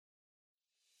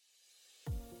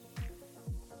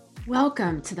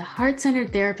Welcome to the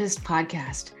Heart-Centered Therapist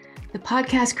podcast, the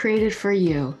podcast created for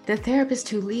you, the therapist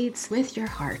who leads with your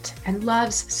heart and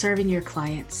loves serving your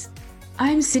clients.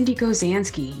 I'm Cindy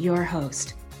Gozansky, your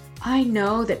host. I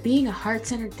know that being a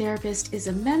heart-centered therapist is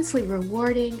immensely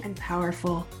rewarding and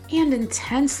powerful and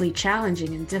intensely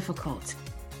challenging and difficult.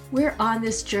 We're on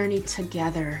this journey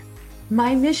together.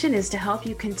 My mission is to help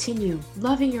you continue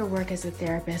loving your work as a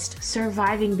therapist,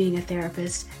 surviving being a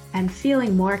therapist, and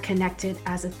feeling more connected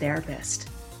as a therapist.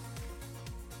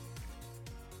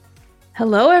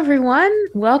 Hello, everyone.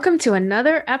 Welcome to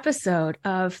another episode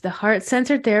of the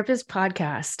Heart-Centered Therapist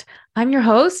podcast. I'm your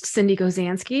host, Cindy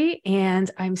Gozansky,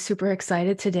 and I'm super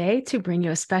excited today to bring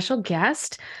you a special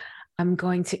guest. I'm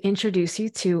going to introduce you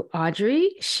to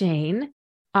Audrey Schoen.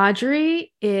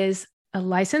 Audrey is a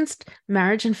licensed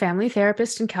marriage and family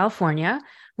therapist in California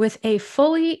with a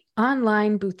fully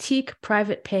online boutique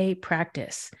private pay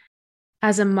practice.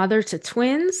 As a mother to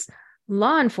twins,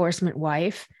 law enforcement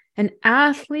wife, an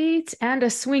athlete, and a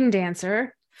swing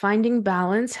dancer, finding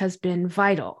balance has been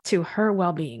vital to her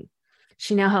well-being.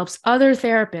 She now helps other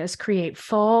therapists create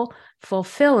full,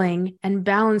 fulfilling, and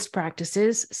balanced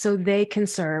practices so they can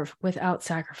serve without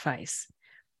sacrifice.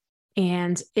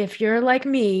 And if you're like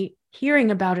me,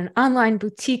 hearing about an online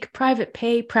boutique private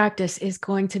pay practice is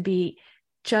going to be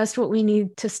just what we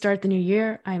need to start the new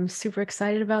year. I'm super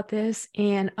excited about this.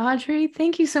 And Audrey,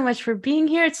 thank you so much for being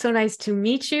here. It's so nice to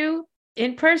meet you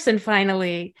in person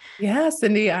finally. Yeah,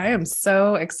 Cindy, I am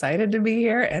so excited to be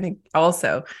here. And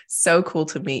also so cool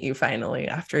to meet you finally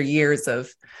after years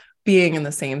of being in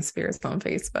the same spheres on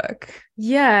Facebook.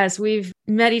 Yes, we've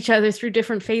met each other through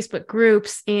different Facebook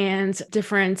groups and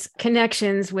different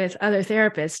connections with other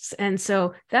therapists. And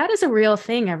so that is a real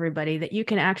thing, everybody, that you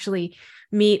can actually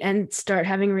meet and start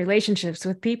having relationships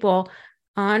with people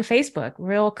on Facebook,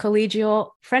 real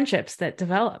collegial friendships that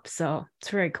develop. So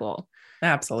it's very cool.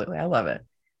 Absolutely. I love it.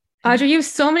 Audrey, you have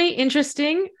so many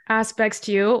interesting aspects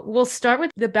to you. We'll start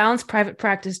with the balanced private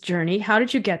practice journey. How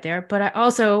did you get there? But I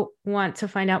also want to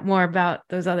find out more about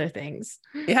those other things.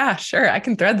 Yeah, sure. I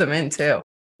can thread them in too.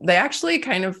 They actually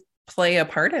kind of play a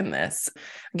part in this.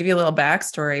 I'll give you a little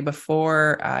backstory.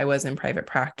 Before I was in private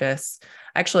practice,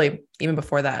 actually, even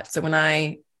before that. So when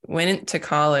I went into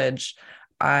college,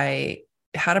 I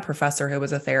had a professor who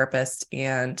was a therapist,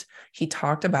 and he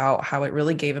talked about how it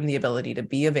really gave him the ability to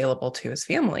be available to his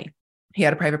family. He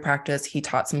had a private practice. He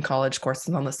taught some college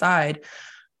courses on the side.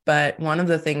 But one of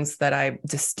the things that I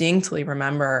distinctly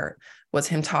remember was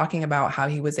him talking about how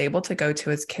he was able to go to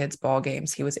his kids' ball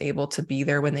games. He was able to be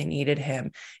there when they needed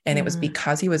him. And it was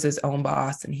because he was his own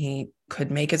boss and he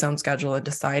could make his own schedule and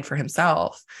decide for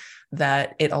himself,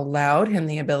 that it allowed him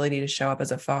the ability to show up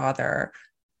as a father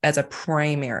as a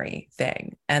primary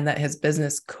thing, and that his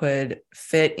business could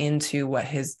fit into what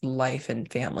his life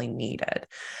and family needed.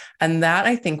 And that,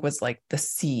 I think, was like the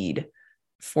seed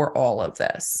for all of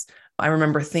this. I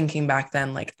remember thinking back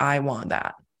then, like, I want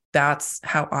that. That's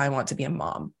how I want to be a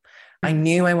mom. I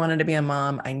knew I wanted to be a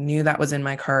mom. I knew that was in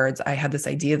my cards. I had this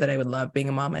idea that I would love being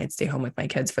a mom. I'd stay home with my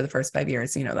kids for the first 5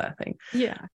 years, you know, that thing.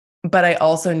 Yeah. But I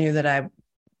also knew that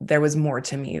there was more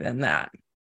to me than that.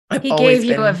 He gave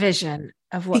you a vision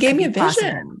of what he gave me a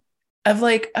vision possible. of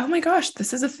like, oh my gosh,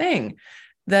 this is a thing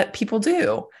that people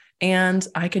do, and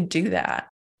I could do that.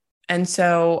 And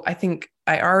so I think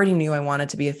I already knew I wanted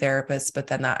to be a therapist, but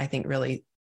then that, I think, really,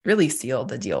 really sealed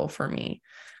the deal for me.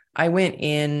 I went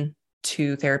in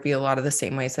to therapy a lot of the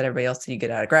same ways that everybody else did. You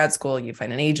get out of grad school, you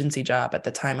find an agency job. At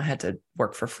the time, I had to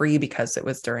work for free because it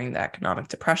was during the economic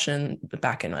depression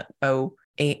back in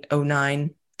 08,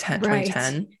 09, 10, Right.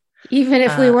 2010. Even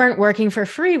if we weren't working for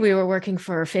free, we were working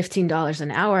for $15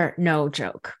 an hour. No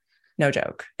joke. No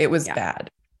joke. It was bad.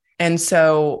 And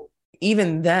so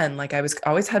even then, like, I was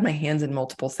always had my hands in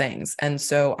multiple things. And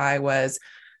so I was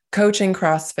coaching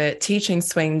CrossFit, teaching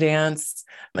swing dance.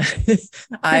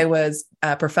 I was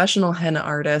a professional henna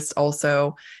artist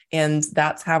also. And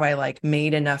that's how I like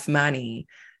made enough money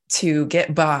to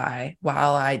get by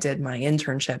while I did my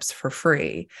internships for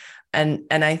free. And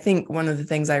I think one of the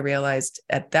things I realized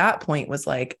at that point was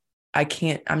like,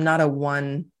 I'm not a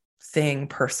one thing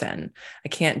person. I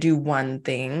can't do one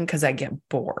thing because I get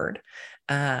bored.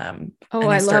 I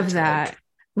love that. Like,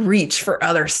 reach for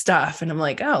other stuff. And I'm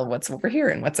like, oh, what's over here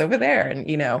and what's over there? And,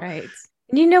 you know, right.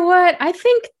 You know what? I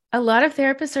think a lot of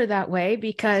therapists are that way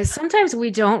because sometimes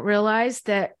we don't realize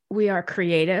that we are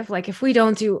creative. Like if we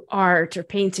don't do art or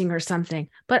painting or something,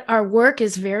 but our work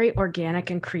is very organic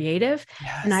and creative.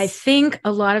 Yes. And I think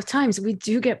a lot of times we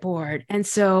do get bored. And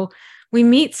so we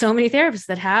meet so many therapists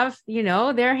that have, you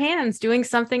know, their hands doing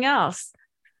something else.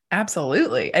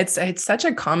 Absolutely. It's such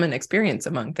a common experience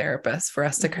among therapists for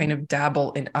us to kind of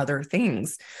dabble in other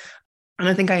things. And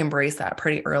I think I embraced that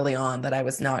pretty early on, that I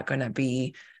was not going to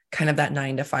be kind of that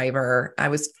 9 to 5er. I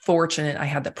was fortunate. I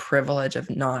had the privilege of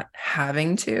not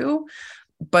having to,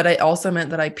 but it also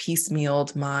meant that I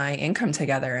piecemealed my income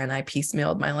together and I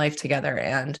piecemealed my life together.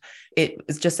 And it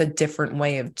was just a different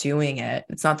way of doing it.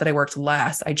 It's not that I worked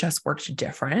less, I just worked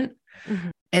different.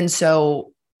 And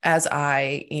so as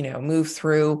I, moved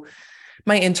through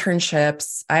my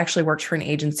internships, I actually worked for an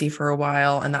agency for a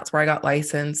while, and that's where I got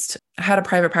licensed. I had a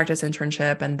private practice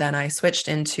internship, and then I switched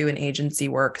into an agency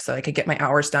work so I could get my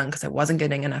hours done because I wasn't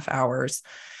getting enough hours.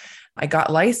 I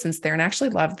got licensed there and actually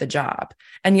loved the job.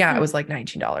 And yeah, it was like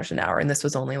 $19 an hour. And this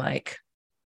was only like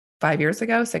 6 years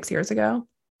ago.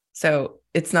 So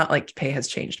it's not like pay has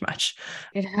changed much.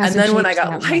 It hasn't. And then when I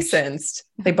got licensed,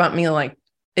 they bumped me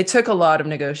it took a lot of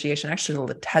negotiation. I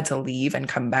actually had to leave and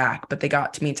come back, but they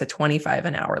got me to 25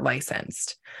 an hour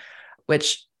licensed,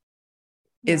 which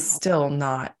is still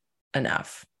not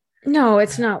enough. No,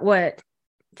 it's not what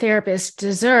therapists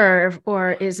deserve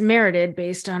or is merited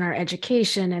based on our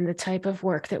education and the type of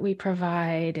work that we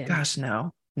provide. And gosh,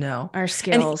 no, our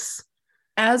skills.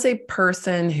 And as a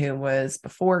person who was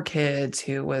before kids,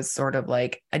 who was sort of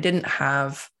like, I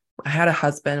had a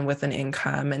husband with an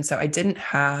income. And so I didn't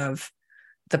have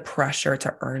the pressure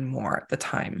to earn more at the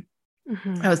time.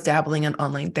 I was dabbling in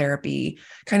online therapy,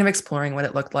 kind of exploring what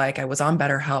it looked like. I was on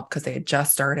BetterHelp because they had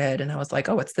just started, and I was like,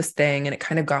 oh, it's this thing. And it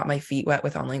kind of got my feet wet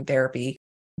with online therapy.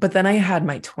 But then I had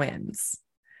my twins,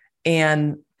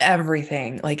 and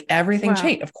everything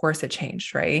changed. Of course it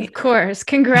changed, right? Of course.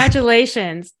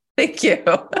 Congratulations. Thank you.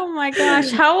 Oh my gosh.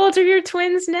 How old are your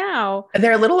twins now?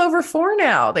 They're a little over 4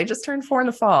 now. They just turned 4 in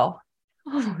the fall.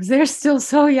 Oh, they're still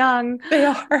so young. They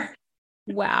are.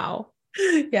 Wow.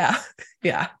 Yeah.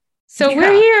 So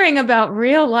we're hearing about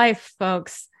real life,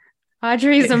 folks.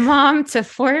 Audrey's a mom to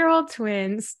 4-year-old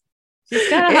twins. She's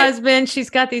got a husband. She's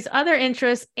got these other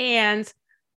interests, and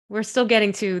we're still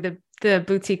getting to the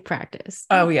boutique practice.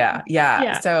 Oh,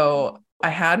 yeah. So I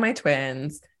had my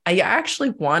twins. I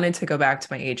actually wanted to go back to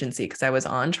my agency because I was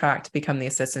on track to become the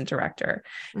assistant director,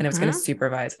 and I was going to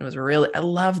supervise. And I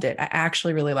loved it. I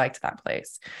actually really liked that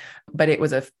place, but it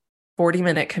was a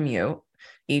 40-minute commute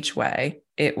each way.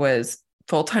 It was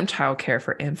full-time childcare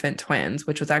for infant twins,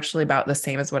 which was actually about the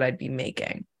same as what I'd be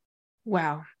making.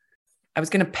 Wow. I was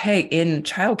going to pay in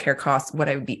childcare costs what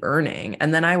I would be earning.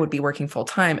 And then I would be working full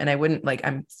time, and I wouldn't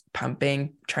I'm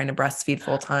pumping, trying to breastfeed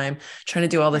full time, trying to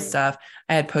do all this stuff.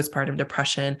 I had postpartum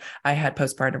depression. I had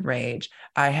postpartum rage.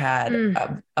 I had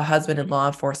a husband in law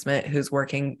enforcement who's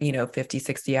working, 50,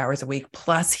 60 hours a week.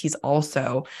 Plus he's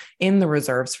also in the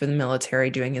reserves for the military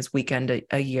doing his weekend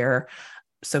a year.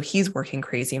 So he's working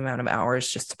crazy amount of hours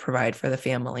just to provide for the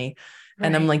family. Right.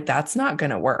 And I'm like, that's not going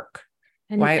to work.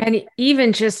 And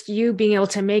even just you being able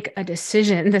to make a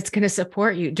decision that's going to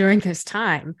support you during this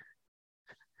time.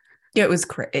 Yeah, it was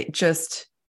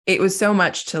it was so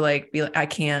much to be like, I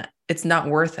can't, it's not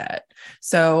worth it.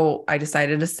 So I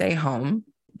decided to stay home.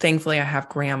 Thankfully, I have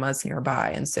grandmas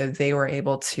nearby. And so they were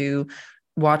able to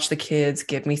watch the kids,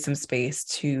 give me some space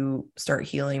to start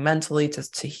healing mentally,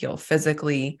 just to heal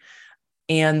physically.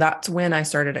 And that's when I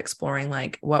started exploring,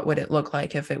 what would it look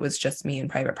like if it was just me in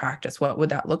private practice? What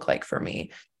would that look like for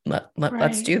me?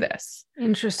 Let's do this.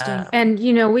 Interesting. And,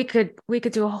 we could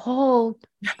do a whole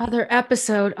other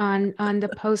episode on the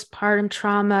postpartum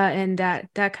trauma and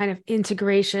that kind of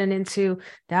integration into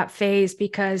that phase,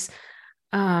 because,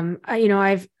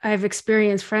 I've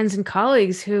experienced friends and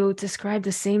colleagues who describe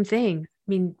the same thing.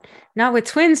 I mean, not with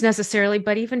twins necessarily,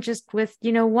 but even just with,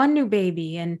 one new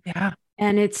baby. And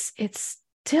it's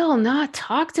still not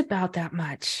talked about that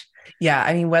much. Yeah.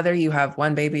 I mean, whether you have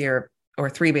one baby or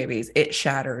 3 babies, it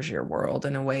shatters your world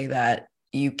in a way that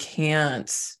you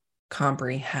can't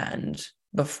comprehend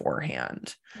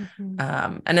beforehand.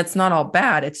 And it's not all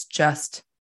bad. It's just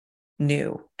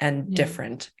new and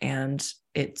different. And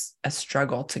it's a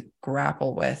struggle to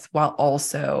grapple with while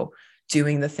also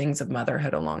doing the things of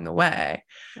motherhood along the way.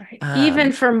 Right.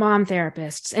 Even for mom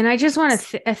therapists. And I just want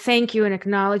to thank you and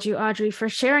acknowledge you, Audrey, for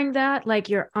sharing that,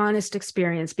 your honest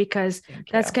experience, because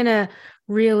that's going to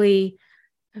really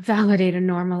validate and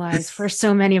normalize for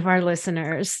so many of our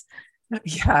listeners.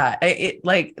 Yeah.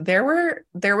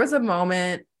 There was a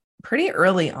moment pretty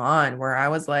early on where I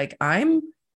was like, I'm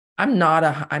not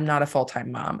a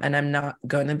full-time mom, and I'm not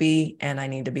going to be, and I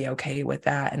need to be okay with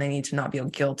that. And I need to not feel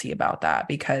guilty about that,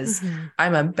 because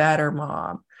I'm a better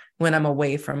mom when I'm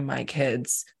away from my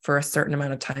kids for a certain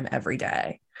amount of time every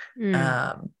day.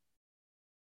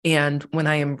 And when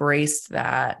I embraced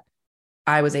that,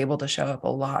 I was able to show up a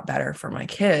lot better for my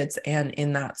kids. And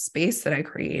in that space that I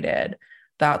created,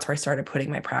 that's where I started putting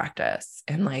my practice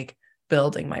and like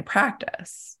building my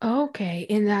practice. Okay,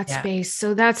 in that Yeah, space.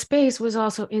 So that space was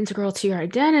also integral to your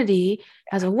identity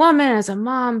as a woman, as a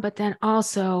mom, but then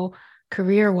also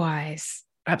career-wise.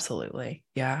 absolutely.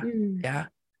 Yeah. Mm, Yeah.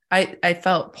 I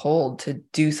felt pulled to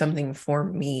do something for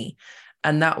me.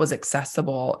 And that was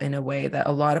accessible in a way that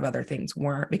a lot of other things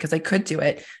weren't, because I could do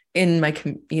it in my,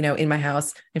 in my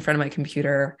house, in front of my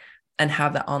computer, and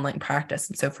have that online practice.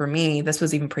 And so for me, this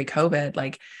was even pre-COVID,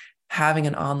 like having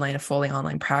a fully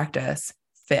online practice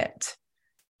it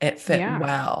fit yeah.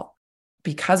 well.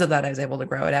 Because of that, I was able to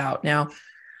grow it out. Now,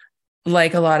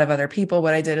 like a lot of other people,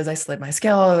 what I did is I slid my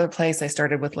scale all over the place. I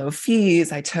started with low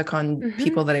fees. I took on Hmm.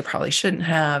 people that I probably shouldn't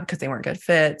have because they weren't good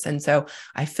fits. And so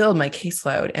I filled my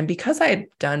caseload. And because I had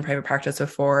done private practice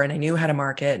before and I knew how to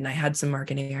market and I had some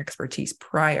marketing expertise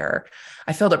prior,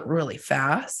 I filled up really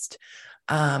fast.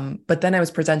 But then I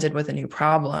was presented with a new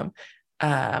problem.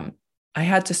 I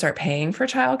had to start paying for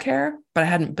childcare, but I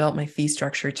hadn't built my fee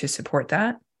structure to support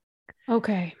that.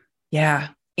 Okay. Yeah.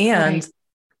 Right. And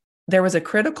there was a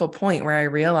critical point where I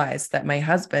realized that my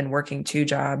husband working 2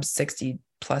 jobs, 60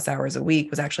 plus hours a week,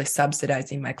 was actually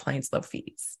subsidizing my clients' low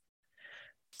fees.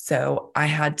 So I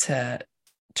had to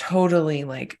totally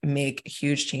like make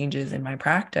huge changes in my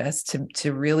practice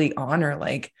to really honor,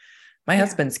 like, my Yeah.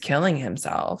 husband's killing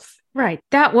himself. Right.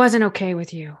 That wasn't okay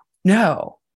with you.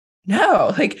 No,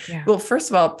 no. Like, Yeah. well, first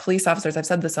of all, police officers, I've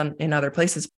said this in other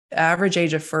places, average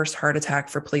age of first heart attack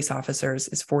for police officers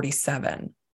is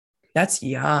 47. That's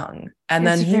young. And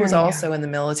It's then he was very also young. in the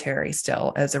military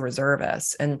still as a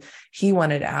reservist, and he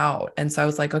wanted out. And so I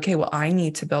was like, okay, well, I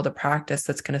need to build a practice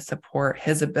that's going to support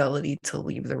his ability to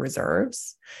leave the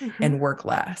reserves Hmm. and work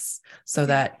less so Yeah.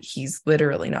 that he's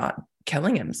literally not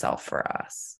killing himself for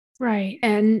us. Right.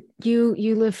 And you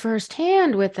live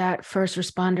firsthand with that first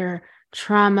responder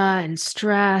trauma and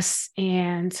stress,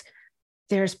 and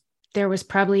there's there was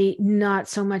probably not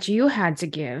so much you had to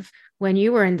give when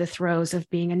you were in the throes of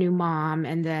being a new mom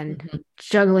and then Mhm.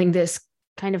 juggling this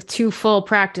kind of too full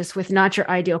practice with not your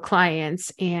ideal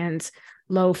clients and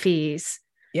low fees.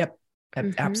 Yep.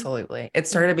 Hmm. Absolutely. It Yeah.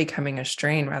 started becoming a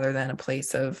strain rather than a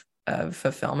place of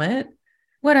fulfillment.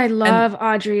 What I And love,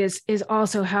 Audrey, is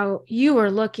also how you are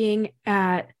looking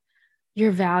at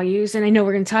your values. And I know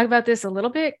we're going to talk about this a little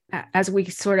bit as we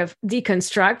sort of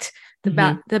deconstruct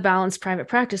mhm. the balanced private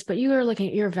practice, but you are looking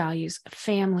at your values.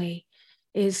 Family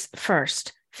is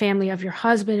first, family of your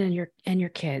husband and your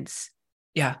kids.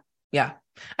 Yeah. Yeah.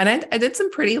 And I did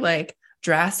some pretty like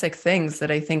drastic things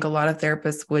that I think a lot of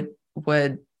therapists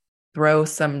would throw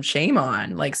some shame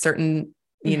on, like certain,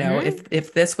 Mm-hmm.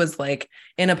 if this was like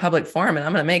in a public forum, and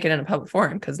I'm going to make it in a public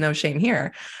forum because no shame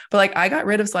here, but like I got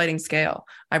rid of sliding scale.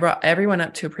 I brought everyone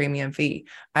up to a premium fee.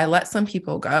 I let some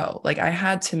people go. Like I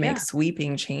had to make Yeah.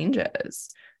 sweeping changes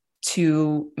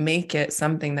to make it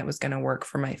something that was going to work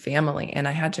for my family. And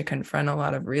I had to confront a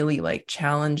lot of really like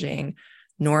challenging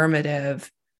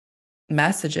normative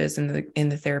messages in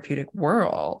the therapeutic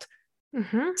world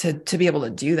Mm-hmm. to be able to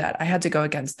do that. I had to go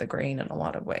against the grain in a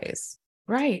lot of ways.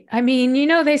 Right. I mean,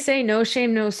 they say no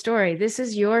shame, no story. This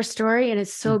is your story, and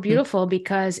it's so Mhm. beautiful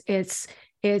because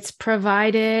it's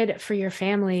provided for your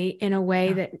family in a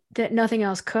way Yeah. that nothing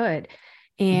else could.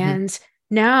 Mhm. And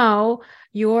now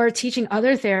you're teaching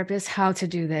other therapists how to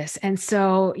do this. And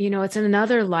so, it's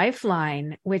another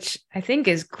lifeline, which I think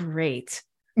is great.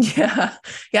 Yeah.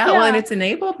 Yeah. Well, and Yeah. it's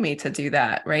enabled me to do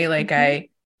that, right? Like Hmm.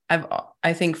 I've,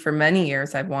 I think for many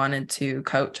years I've wanted to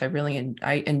coach.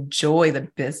 I enjoy the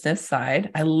business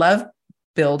side. I love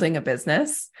building a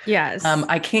business. Yes.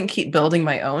 I can't keep building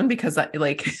my own because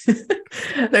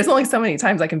there's only so many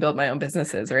times I can build my own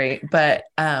businesses, right? But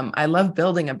I love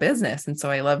building a business. And so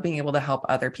I love being able to help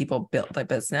other people build a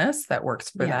business that works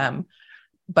for Yeah. them.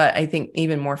 But I think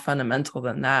even more fundamental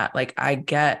than that, like I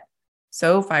get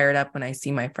so fired up when I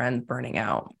see my friends burning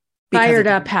out because Fired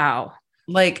it's up how?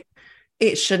 like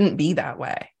it shouldn't be that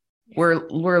way. Yeah.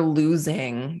 We're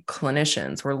losing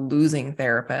clinicians, we're losing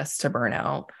therapists to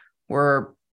burnout. We're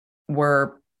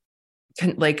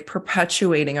like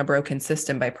perpetuating a broken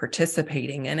system by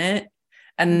participating in it.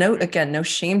 And note Mhm. again, no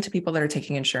shame to people that are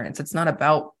taking insurance. It's not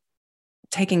about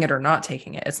taking it or not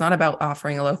taking it. It's not about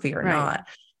offering a low fee or Right. not.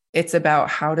 It's about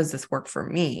how does this work for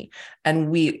me? And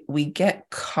we get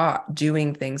caught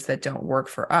doing things that don't work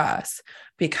for us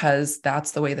because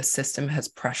that's the way the system has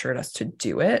pressured us to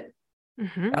do it.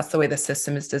 Hmm. That's the way the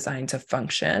system is designed to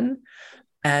function.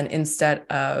 And instead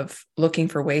of looking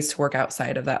for ways to work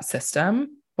outside of that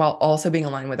system, while also being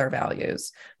aligned with our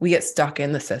values, we get stuck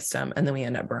in the system and then we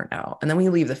end up burnt out and then we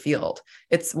leave the field.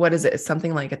 What is it? It's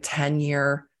something like a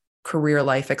 10-year career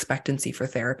life expectancy for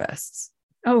therapists.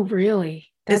 Oh, really?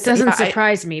 That doesn't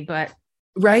surprise me, but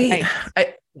right.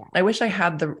 I wish I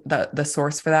had the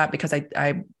source for that, because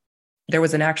there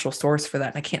was an actual source for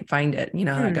that and I can't find it. You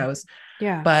know how that goes.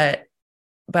 Yeah.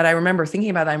 But I remember thinking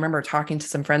about that. I remember talking to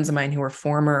some friends of mine who were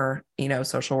former,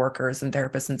 social workers and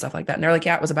therapists and stuff like that. And they're like,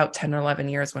 yeah, it was about 10 or 11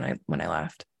 years when I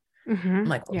left. I'm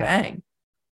like, well, dang,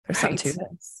 there's something to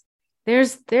this.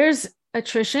 There's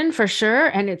attrition for sure.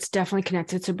 And it's definitely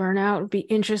connected to burnout. It'd be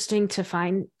interesting to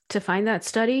find that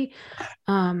study.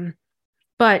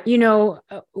 But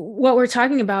what we're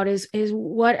talking about is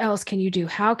what else can you do?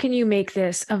 How can you make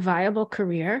this a viable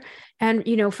career? And,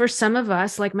 for some of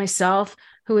us, like myself,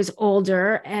 who is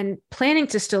older and planning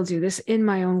to still do this in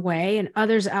my own way, and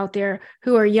others out there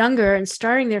who are younger and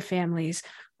starting their families,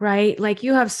 right? Like,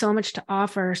 you have so much to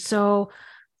offer. So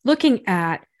looking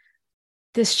at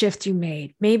this shift you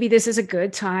made, maybe this is a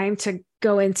good time to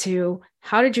go into,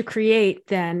 how did you create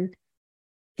then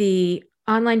the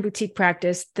online boutique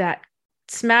practice that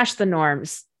smashed the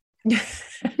norms?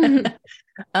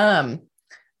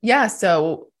 Yeah.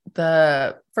 So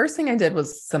the first thing I did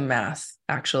was some math,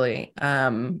 actually.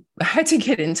 I had to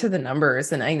get into the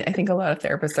numbers. And I think a lot of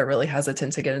therapists are really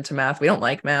hesitant to get into math. We don't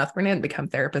like math. We're not going to become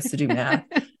therapists to do math.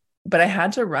 But I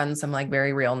had to run some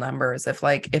very real numbers. If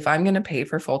I'm going to pay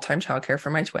for full-time childcare for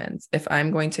my twins, if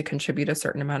I'm going to contribute a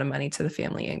certain amount of money to the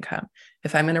family income,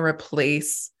 if I'm going to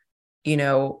replace,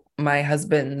 my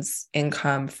husband's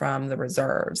income from the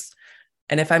reserves,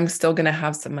 and if I'm still going to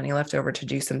have some money left over to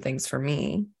do some things for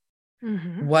me,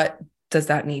 what does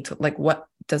that need to, what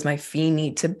does my fee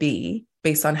need to be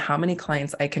based on how many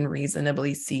clients I can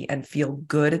reasonably see and feel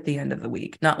good at the end of the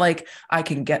week? Not like I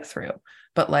can get through,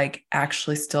 but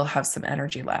actually still have some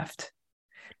energy left.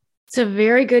 It's a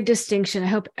very good distinction. I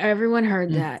hope everyone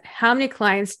heard that. How many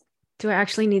clients do I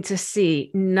actually need to see?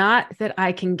 Not that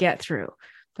I can get through,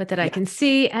 but that I can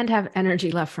see and have energy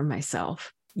left for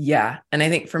myself. Yeah. And I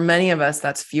think for many of us,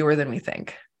 that's fewer than we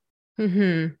think,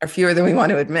 or fewer than we want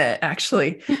to admit,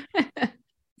 actually.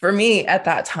 For me at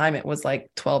that time, it was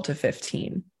 12 to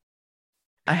 15.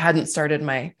 I hadn't started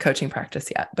my coaching practice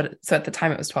yet, but so at the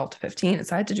time it was 12 to 15.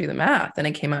 So I had to do the math, and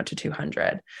it came out to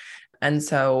 200. And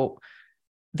so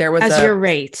there was your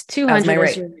rate, 200 as my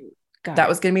rate. Your rate. That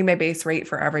was going to be my base rate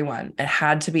for everyone. It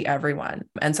had to be everyone.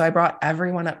 And so I brought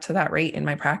everyone up to that rate in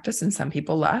my practice, and some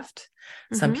people left,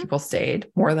 some people stayed,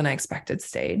 more than I expected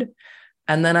stayed.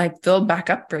 And then I filled back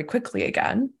up very quickly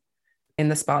again in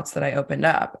the spots that I opened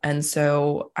up. And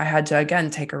so I had to,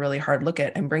 again, take a really hard look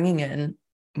at, and bringing in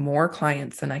more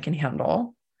clients than I can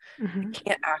handle. I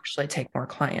can't actually take more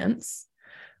clients.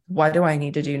 What do I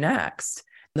need to do next?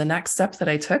 The next step that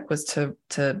I took was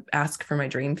to ask for my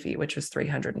dream fee, which was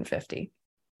 $350.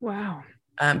 Wow.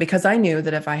 Because I knew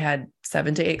that if I had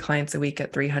 7 to 8 clients a week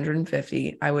at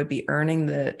 $350, I would be earning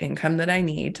the income that I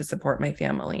need to support my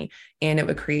family. And it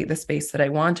would create the space that I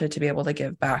wanted to be able to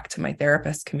give back to my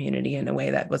therapist community in a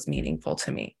way that was meaningful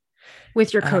to me.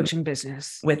 With your coaching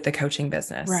business. With the coaching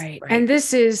business. Right. And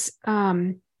this is,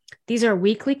 these are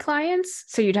weekly clients.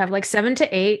 So you'd have 7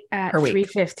 to 8 at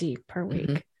 $350 per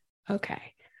week. Okay.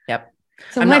 Yep.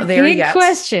 So I'm not there yet.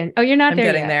 Question. Oh, you're not there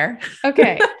yet. I'm getting there.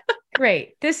 Okay.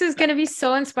 Great. This is going to be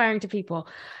so inspiring to people.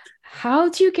 How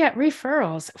do you get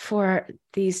referrals for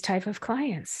these type of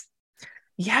clients?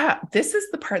 Yeah, this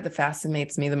is the part that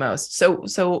fascinates me the most.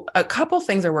 So a couple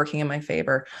things are working in my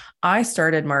favor. I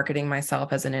started marketing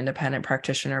myself as an independent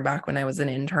practitioner back when I was an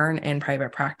intern in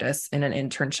private practice, in an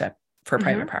internship for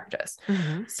private practice.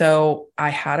 So I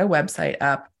had a website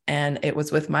up, and it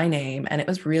was with my name, and it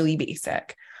was really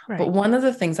basic. Right. But one of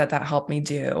the things that helped me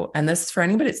do, and this is for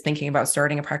anybody that's thinking about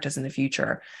starting a practice in the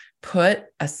future, put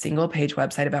a single page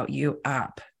website about you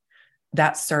up.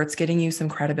 That starts getting you some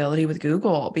credibility with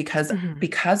Google, because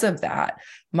of that,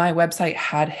 my website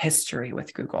had history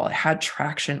with Google. It had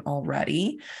traction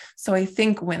already. So I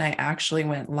think when I actually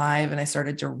went live and I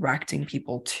started directing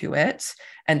people to it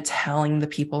and telling the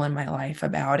people in my life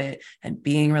about it and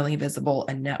being really visible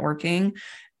and networking,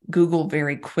 Google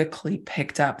very quickly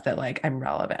picked up that I'm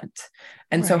relevant.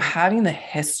 And so having the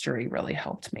history really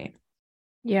helped me.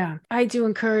 Yeah, I do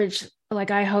encourage,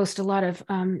 I host a lot of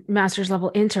master's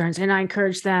level interns, and I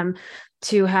encourage them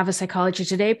to have a Psychology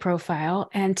Today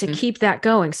profile and to keep that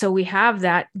going. So we have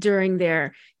that during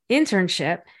their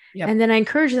internship. Yep. And then I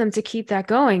encourage them to keep that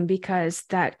going, because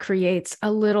that creates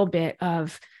a little bit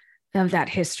of that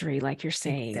history, like you're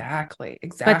saying. Exactly.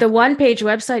 But the one-page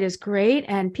website is great,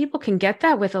 and people can get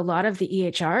that with a lot of the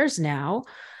EHRs now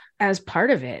as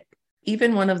part of it.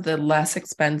 even one of the less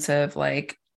expensive,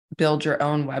 like build your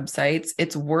own websites,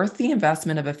 it's worth the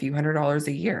investment of a few $100s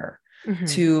a year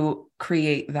to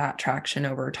create that traction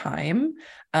over time.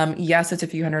 Yes, it's a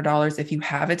few $100s. If you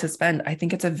have it to spend, I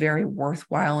think it's a very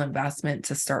worthwhile investment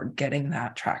to start getting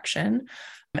that traction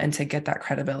and to get that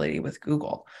credibility with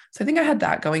Google. So I think I had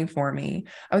that going for me.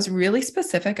 I was really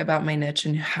specific about my niche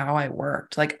and how I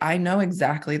worked. Like, I know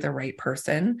exactly the right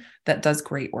person that does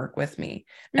great work with me.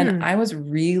 And I was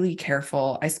really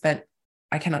careful.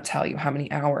 I cannot tell you how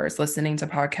many hours listening to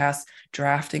podcasts,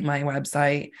 drafting my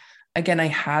website. Again, I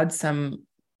had some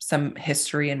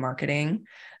history in marketing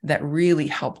that really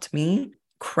helped me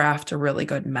craft a really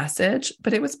good message,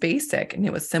 but it was basic and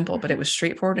it was simple, but it was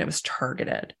straightforward and it was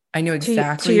targeted. I knew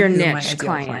exactly to your who niche my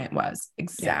ideal client was.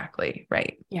 Exactly. Yeah.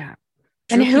 Right. Yeah.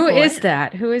 And who is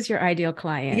that? Who is your ideal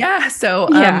client? Yeah. So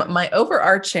my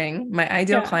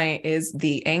ideal client is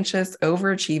the anxious,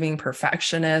 overachieving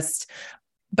perfectionist,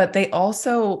 but they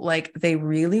also they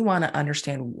really want to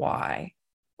understand why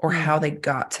or how they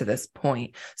got to this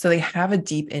point. So they have a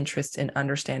deep interest in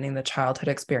understanding the childhood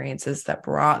experiences that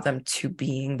brought them to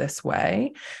being this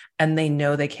way. And they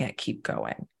know they can't keep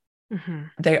going.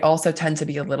 They also tend to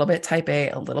be a little bit type A,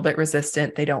 a little bit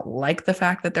resistant. They don't like the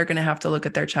fact that they're going to have to look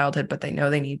at their childhood, but they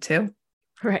know they need to.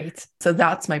 Right. So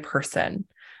that's my person.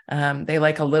 They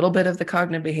like a little bit of the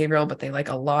cognitive behavioral, but they like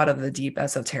a lot of the deep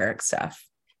esoteric stuff.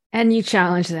 And you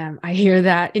challenge them. I hear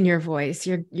that in your voice.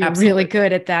 You're really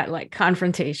good at that, like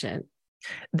confrontation.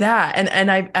 That and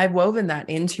I've woven that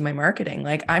into my marketing.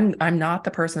 Like I'm not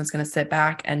the person that's going to sit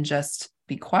back and just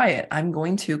be quiet. I'm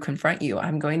going to confront you.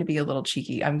 I'm going to be a little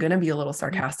cheeky. I'm going to be a little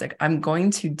sarcastic. I'm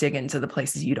going to dig into the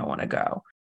places you don't want to go.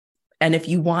 And if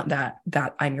you want that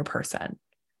I'm your person.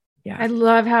 Yeah. I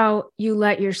love how you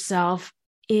let yourself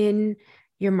in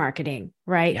your marketing,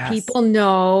 right? Yes. People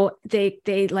know they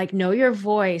like know your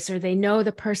voice, or they know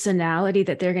the personality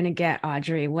that they're going to get,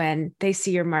 Audrey, when they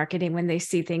see your marketing, when they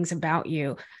see things about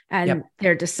you, and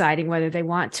they're deciding whether they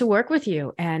want to work with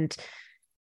you. And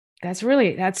that's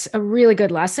a really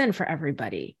good lesson for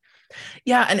everybody.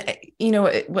 Yeah.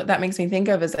 And what that makes me think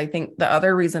of is, I think the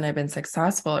other reason I've been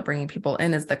successful at bringing people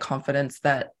in is the confidence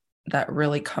that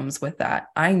really comes with that.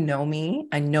 I know me,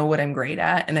 I know what I'm great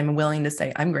at, and I'm willing to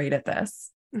say, I'm great at this.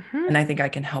 And I think I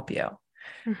can help you.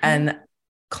 And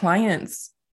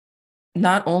clients,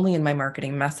 not only in my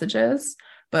marketing messages,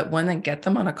 but when I get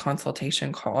them on a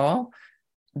consultation call,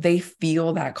 they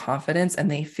feel that confidence and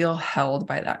they feel held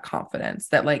by that confidence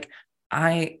that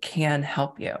I can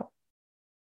help you.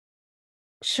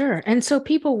 Sure. And so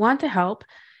people want to help.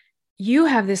 You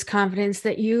have this confidence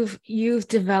that you've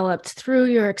developed through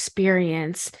your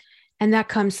experience, and that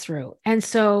comes through. And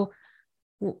so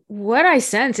what I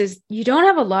sense is you don't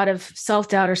have a lot of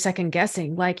self-doubt or second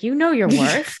guessing. Like, your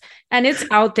worth and it's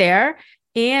out there.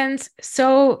 And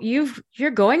so you're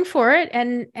going for it,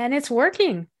 and it's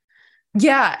working.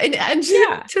 Yeah. And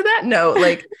to that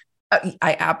note,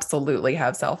 I absolutely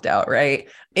have self-doubt, right?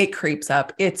 It creeps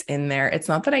up. It's in there. It's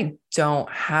not that I don't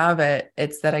have it.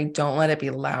 It's that I don't let it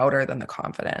be louder than the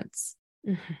confidence.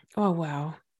 Oh,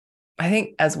 wow. I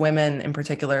think as women in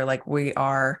particular, we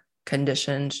are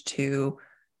conditioned to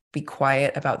be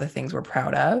quiet about the things we're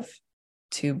proud of,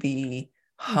 to be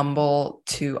humble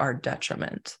to our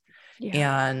detriment.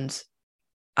 Yeah. And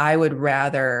I would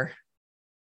rather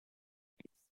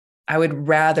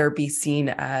be seen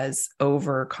as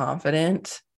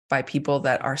overconfident by people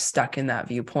that are stuck in that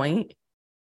viewpoint,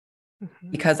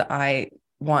 because I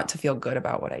want to feel good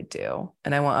about what I do.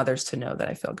 And I want others to know that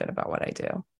I feel good about what I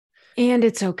do. And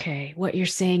it's okay. What you're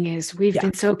saying is we've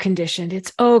been so conditioned.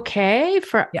 It's okay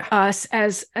for us,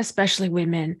 as especially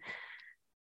women.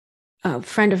 A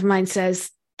friend of mine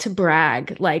says to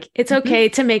brag, it's okay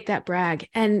to make that brag.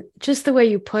 And just the way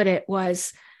you put it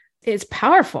it's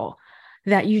powerful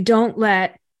that you don't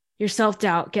let your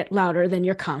self-doubt get louder than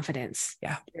your confidence.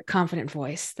 Yeah. Your confident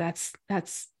voice.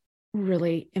 That's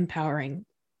really empowering.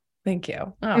 Thank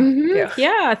you. Oh,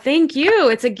 yeah. Thank you.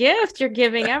 It's a gift you're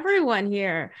giving everyone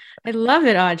here. I love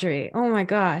it, Audrey. Oh my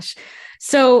gosh.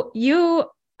 So you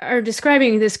are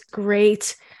describing this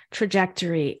great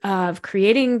trajectory of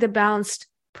creating the balanced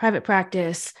private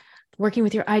practice, working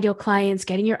with your ideal clients,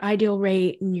 getting your ideal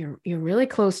rate, and you're really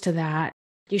close to that.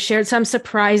 You shared some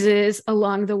surprises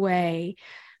along the way.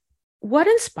 What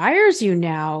inspires you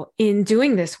now in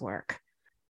doing this work?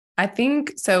 I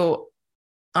think so.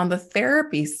 On the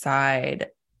therapy side,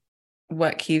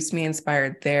 what keeps me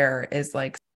inspired there is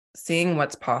seeing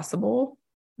what's possible.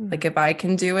 If I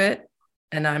can do it,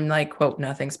 And I'm like, quote,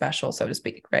 nothing special, so to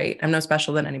speak, right? I'm no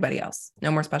special than anybody else,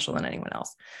 no more special than anyone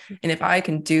else. And if I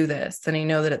can do this, then I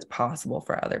know that it's possible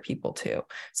for other people too.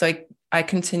 So I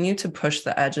continue to push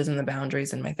the edges and the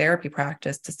boundaries in my therapy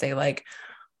practice to say, like,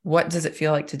 what does it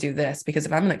feel like to do this? Because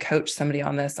if I'm going to coach somebody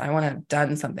on this, I want to have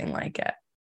done something like it.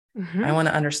 I want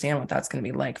to understand what that's going to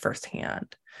be like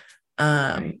firsthand.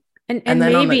 Right. And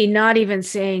then maybe not even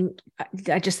saying,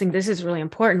 I just think this is really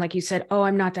important. Like you said, oh,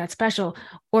 I'm not that special.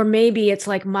 Or maybe it's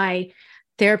like my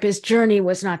therapist journey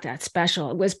was not that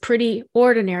special. It was pretty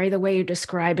ordinary the way you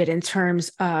describe it in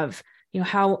terms of,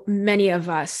 how many of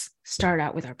us start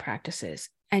out with our practices.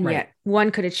 And yet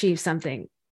one could achieve something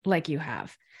like you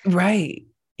have. Right.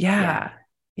 Yeah.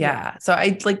 So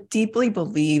I like deeply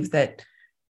believe that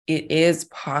it is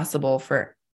possible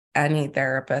for any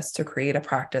therapist to create a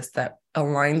practice that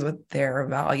aligns with their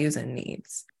values and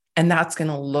needs. And that's going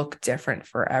to look different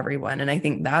for everyone. And I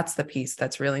think that's the piece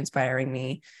that's really inspiring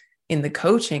me in the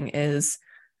coaching, is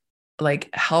like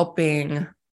helping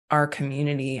our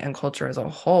community and culture as a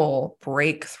whole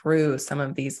break through some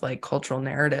of these like cultural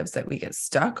narratives that we get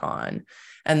stuck on,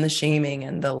 and the shaming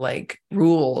and the like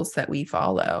rules that we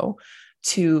follow,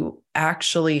 to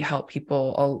actually help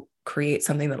people create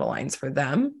something that aligns for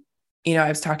them. I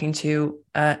was talking to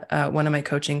one of my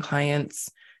coaching clients,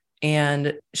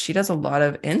 and she does a lot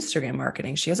of Instagram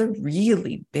marketing. She has a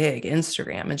really big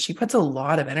Instagram and she puts a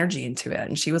lot of energy into it.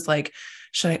 And she was like,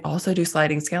 should I also do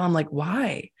sliding scale? I'm like,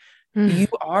 why? You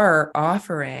are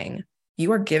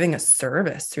giving a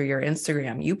service through your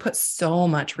Instagram. You put so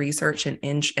much research and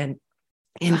information.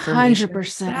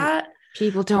 100%.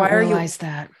 People don't realize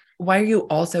that. Why are you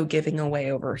also giving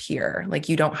away over here? Like,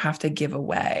 you don't have to give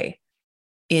away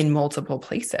in multiple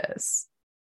places.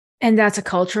 And that's a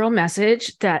cultural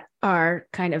message that our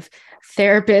kind of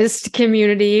therapist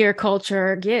community or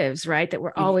culture gives, right? That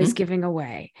we're always giving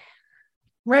away.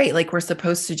 Right. Like, we're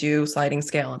supposed to do sliding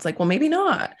scale. It's like, well, maybe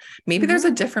not. Maybe there's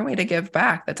a different way to give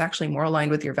back that's actually more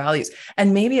aligned with your values.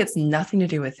 And maybe it's nothing to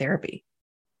do with therapy.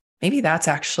 Maybe that's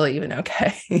actually even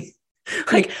okay.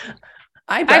 Like,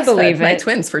 I breastfed my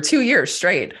twins for 2 years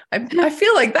straight. I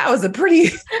feel like that was a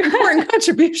pretty important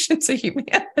contribution to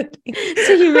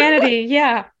humanity.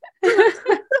 Yeah.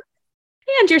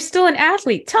 And you're still an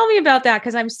athlete. Tell me about that,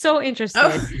 because I'm so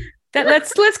interested. That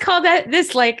let's call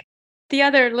this like the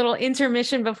other little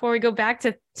intermission before we go back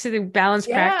to the balanced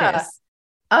practice.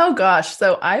 Oh gosh.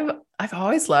 So I've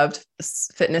always loved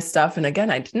fitness stuff. And again,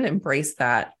 I didn't embrace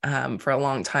that for a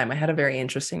long time. I had a very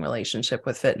interesting relationship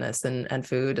with fitness and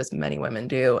food, as many women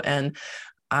do. And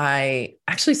I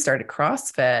actually started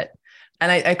CrossFit.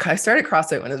 And I started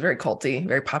CrossFit when it was very culty,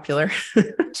 very popular.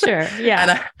 Sure. Yeah.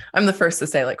 And I'm the first to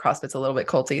say, like, CrossFit's a little bit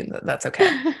culty, and that's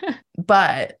okay.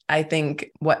 But I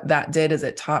think what that did is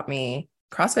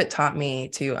CrossFit taught me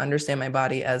to understand my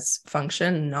body as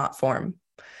function, not form.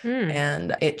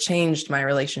 And it changed my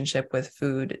relationship with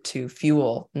food to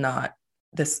fuel, not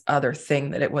this other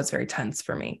thing that it was very tense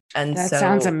for me. And that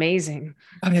sounds amazing.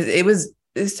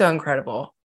 It's so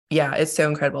incredible. Yeah, it's so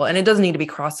incredible. And it doesn't need to be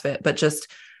CrossFit, but just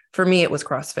for me, it was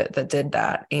CrossFit that did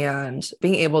that. And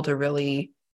being able to really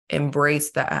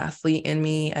embrace the athlete in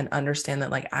me and understand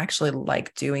that, like, I actually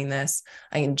like doing this.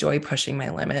 I enjoy pushing my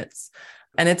limits.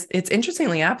 And it's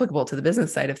interestingly applicable to the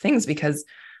business side of things, because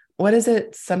what is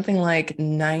it? Something like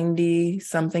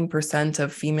 90%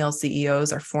 of female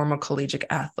CEOs are former collegiate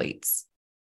athletes.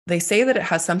 They say that it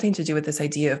has something to do with this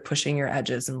idea of pushing your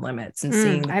edges and limits and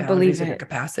seeing the boundaries of your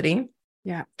capacity.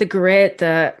 Yeah. The grit,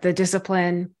 the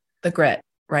discipline. The grit,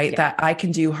 right? Yeah. That I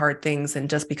can do hard things, and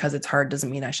just because it's hard doesn't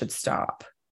mean I should stop.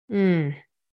 And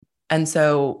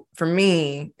so for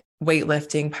me,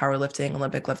 weightlifting, powerlifting,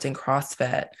 Olympic lifting,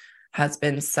 CrossFit has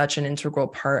been such an integral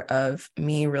part of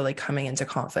me really coming into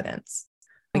confidence.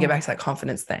 We get back to that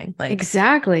confidence thing. Like,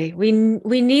 exactly. We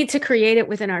need to create it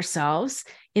within ourselves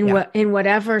in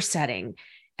whatever setting.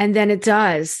 And then it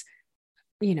does,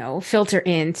 filter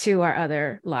into our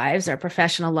other lives, our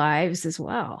professional lives as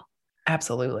well.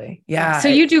 Absolutely. Yeah. So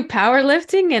you do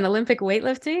powerlifting and Olympic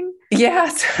weightlifting?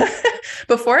 Yes.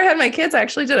 Before I had my kids, I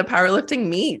actually did a powerlifting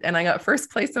meet and I got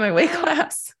first place in my weight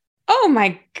class. Oh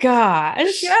my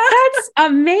gosh. Yeah. That's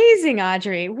amazing,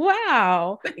 Audrey.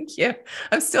 Wow. Thank you.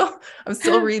 I'm still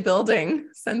rebuilding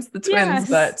since the twins,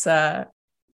 but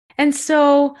and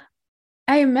so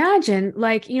I imagine,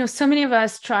 like, so many of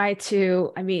us try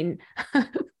to,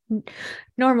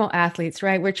 normal athletes,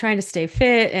 right? We're trying to stay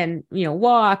fit and,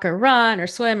 walk or run or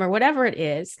swim or whatever it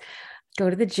is, go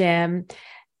to the gym,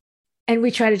 and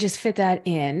we try to just fit that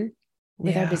in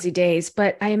with our busy days.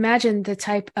 But I imagine the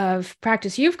type of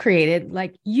practice you've created,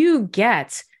 like, you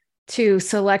get to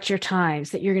select your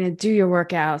times that you're going to do your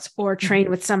workouts or train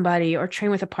with somebody or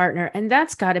train with a partner. And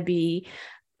that's got to be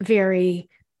very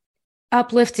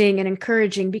uplifting and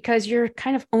encouraging because you're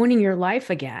kind of owning your life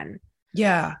again.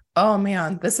 Yeah. Oh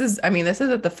man, this is at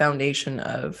the foundation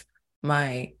of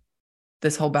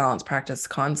this whole balance practice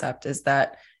concept, is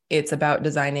that it's about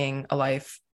designing a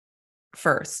life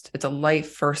first. It's a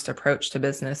life first approach to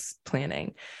business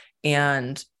planning.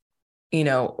 And,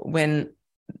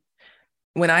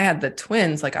 when I had the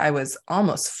twins, like I was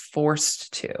almost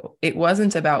forced to. It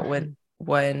wasn't about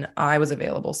when I was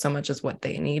available so much as what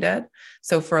they needed.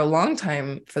 So for a long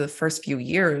time, for the first few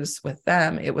years with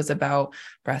them, it was about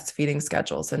breastfeeding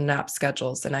schedules and nap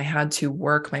schedules. And I had to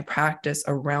work my practice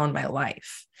around my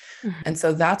life. Mm-hmm. And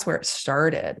so that's where it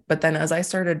started. But then as I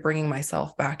started bringing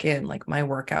myself back in, like my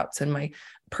workouts and my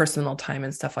personal time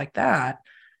and stuff like that,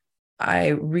 I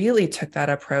really took that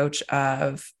approach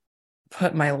of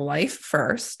put my life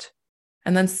first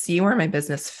and then see where my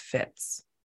business fits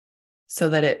so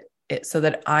that so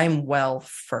that I'm well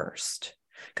first.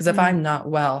 Because if I'm not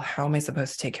well, how am I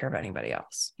supposed to take care of anybody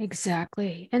else?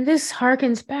 Exactly. And this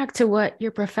harkens back to what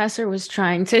your professor was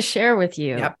trying to share with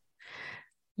you. Yep.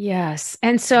 Yes.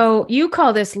 And so you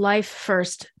call this life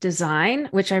first design,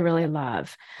 which I really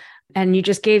love. And you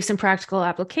just gave some practical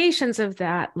applications of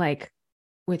that, like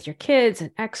with your kids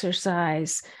and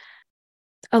exercise.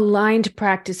 Aligned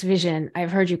practice vision.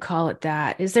 I've heard you call it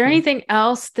that. Is there anything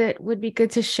else that would be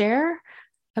good to share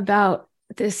about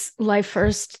this life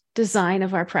first design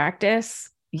of our practice?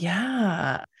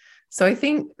 Yeah. So I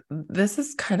think this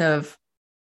is kind of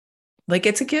like,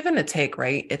 it's a give and a take,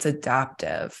 right? It's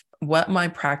adaptive. What my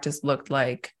practice looked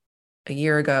like a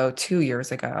year ago, 2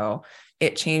 years ago,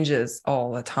 it changes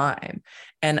all the time.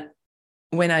 And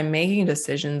when I'm making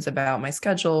decisions about my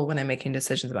schedule, when I'm making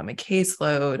decisions about my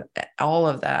caseload, all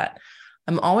of that,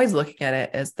 I'm always looking at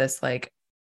it as this like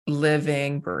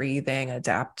living, breathing,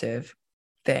 adaptive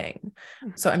thing.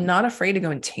 So I'm not afraid to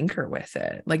go and tinker with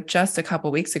it. Like just a couple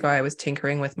of weeks ago, I was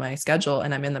tinkering with my schedule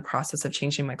and I'm in the process of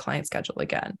changing my client schedule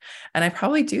again. And I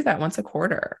probably do that once a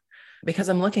quarter because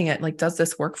I'm looking at like, does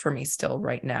this work for me still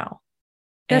right now?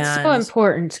 That's so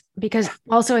important because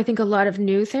also I think a lot of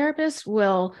new therapists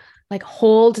will like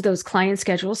hold those client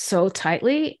schedules so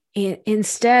tightly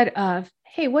instead of,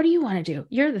 hey, what do you want to do?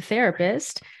 You're the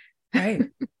therapist. Right.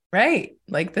 Right.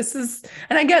 Like this is,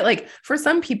 and I get like for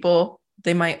some people,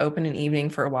 they might open an evening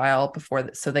for a while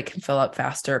before so they can fill up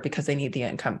faster because they need the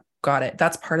income. Got it.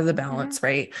 That's part of the balance,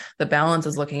 right? The balance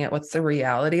is looking at what's the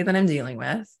reality that I'm dealing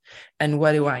with and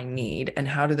what do I need and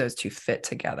how do those two fit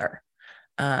together?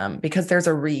 Because there's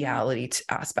a reality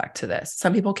aspect to this.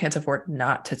 Some people can't afford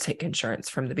not to take insurance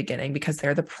from the beginning because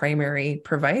they're the primary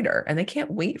provider and they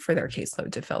can't wait for their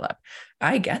caseload to fill up.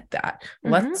 I get that.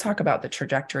 Let's talk about the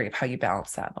trajectory of how you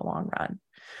balance that in the long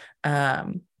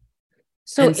run.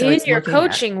 So in your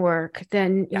coaching work,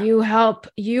 then you help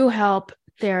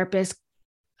therapists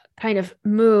kind of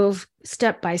move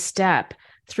step by step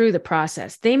through the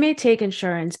process. They may take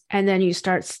insurance and then you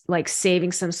start like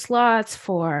saving some slots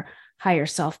for higher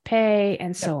self-pay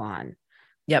and so on.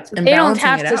 Yep. So and they don't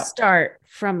have to start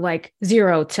from like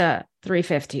 0 to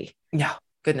 350. Yeah.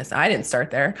 Goodness, I didn't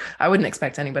start there. I wouldn't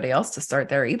expect anybody else to start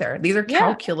there either. These are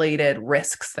calculated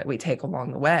risks that we take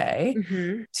along the way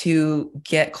to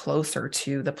get closer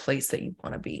to the place that you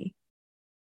want to be.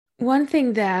 One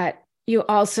thing that you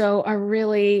also are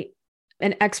really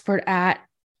an expert at,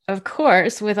 of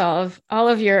course, with all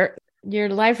of your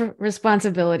life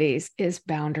responsibilities is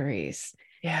boundaries.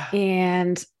 Yeah.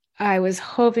 And I was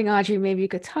hoping, Audrey, maybe you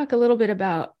could talk a little bit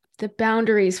about the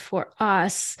boundaries for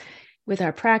us with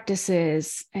our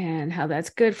practices and how that's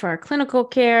good for our clinical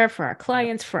care, for our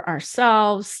clients, for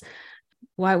ourselves,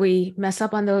 why we mess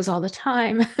up on those all the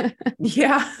time.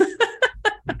 Yeah.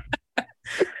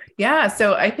 Yeah.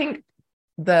 So I think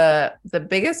the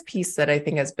biggest piece that I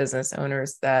think as business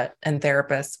owners and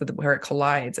therapists where it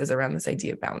collides is around this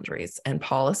idea of boundaries and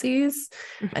policies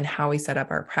and how we set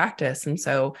up our practice. And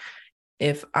so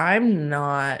if I'm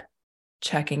not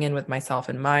checking in with myself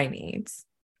and my needs,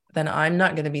 then I'm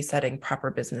not going to be setting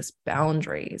proper business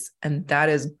boundaries. And that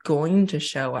is going to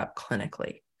show up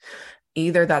clinically.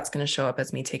 Either that's going to show up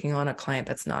as me taking on a client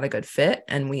that's not a good fit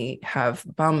and we have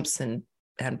bumps and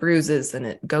bruises and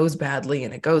it goes badly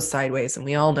and it goes sideways. And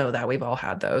we all know that. We've all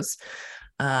had those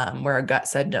where our gut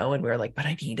said no and we were like, but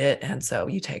I need it. And so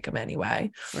you take them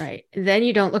anyway. Right. Then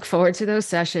you don't look forward to those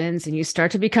sessions and you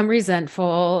start to become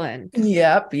resentful. And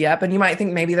Yep. And you might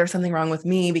think maybe there's something wrong with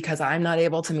me because I'm not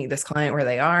able to meet this client where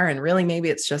they are. And really, maybe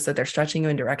it's just that they're stretching you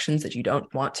in directions that you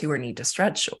don't want to or need to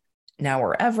stretch now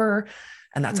or ever.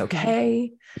 and that's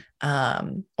okay.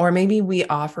 Or maybe we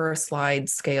offer a slide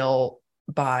scale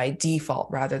by default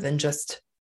rather than just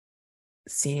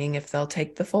seeing if they'll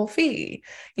take the full fee,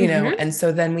 and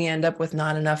so then we end up with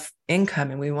not enough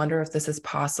income and we wonder if this is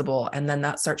possible. And then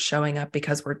that starts showing up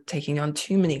because we're taking on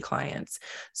too many clients.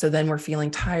 So then we're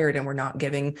feeling tired and we're not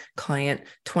giving client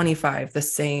 25 the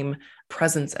same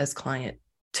presence as client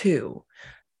 2.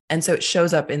 And so it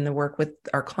shows up in the work with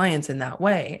our clients in that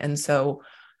way. And so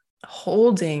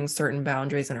holding certain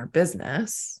boundaries in our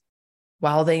business,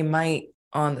 while they might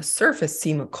on the surface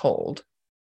seem cold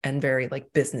and very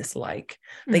like business-like,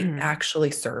 they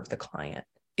actually serve the client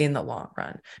in the long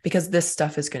run, because this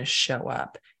stuff is going to show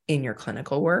up in your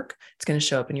clinical work. It's going to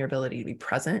show up in your ability to be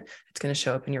present. It's going to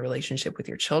show up in your relationship with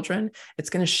your children.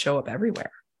 It's going to show up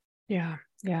everywhere. Yeah.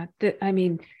 Yeah. I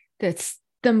mean, that's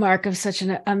the mark of such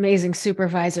an amazing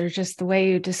supervisor, just the way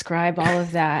you describe all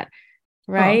of that,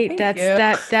 right?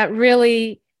 That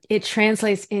really, it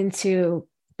translates into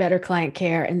better client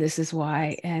care. And this is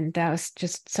why. And that was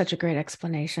just such a great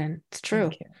explanation. It's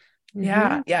true.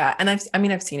 Yeah. Yeah. And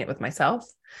I've seen it with myself.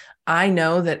 I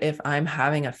know that if I'm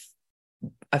having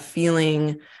a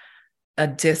feeling, a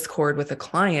discord with a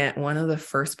client, one of the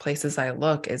first places I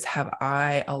look is, have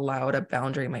I allowed a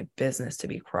boundary in my business to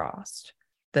be crossed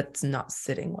that's not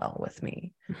sitting well with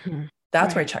me?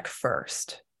 That's where I check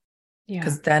first.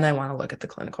 Because then I want to look at the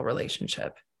clinical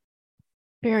relationship.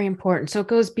 Very important. So it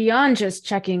goes beyond just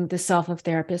checking the self of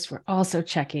therapist. We're also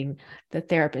checking the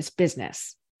therapist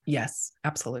business. Yes,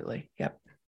 absolutely. Yep.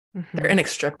 They're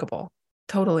inextricable.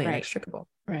 Totally inextricable.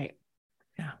 Right.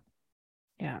 Yeah.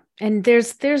 Yeah. And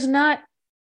there's not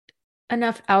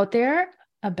enough out there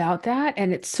about that.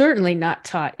 And it's certainly not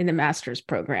taught in the master's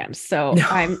programs. So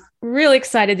I'm really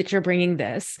excited that you're bringing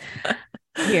this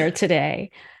here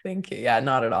today. Thank you. Yeah,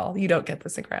 not at all. You don't get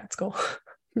this in grad school.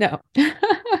 No.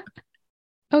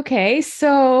 Okay.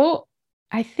 So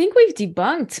I think we've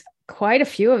debunked quite a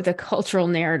few of the cultural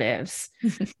narratives.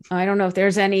 I don't know if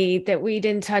there's any that we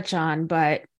didn't touch on,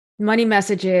 but money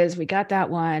messages, we got that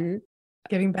one.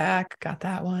 Giving back, got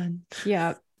that one.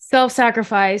 Yeah.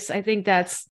 Self-sacrifice, I think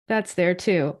that's there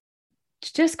too.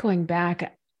 Just going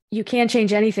back, you can't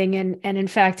change anything. And in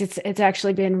fact, it's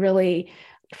actually been really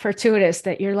fortuitous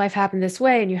that your life happened this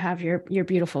way and you have your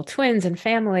beautiful twins and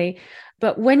family.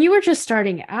 But when you were just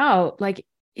starting out, like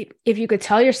if you could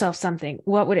tell yourself something,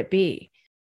 what would it be?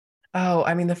 Oh,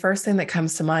 I mean, the first thing that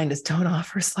comes to mind is don't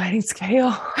offer sliding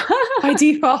scale by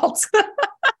default.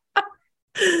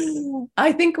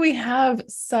 I think we have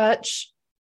such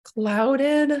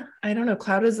clouded, I don't know,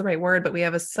 clouded is the right word, but we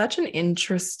have such an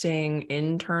interesting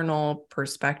internal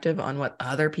perspective on what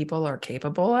other people are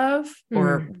capable of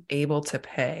or able to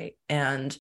pay.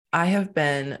 And I have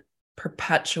been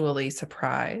perpetually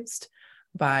surprised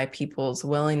by people's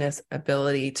willingness,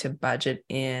 ability to budget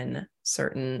in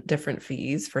certain different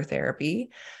fees for therapy.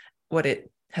 What it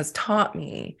has taught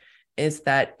me is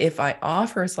that if I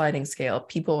offer a sliding scale,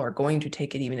 people are going to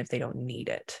take it even if they don't need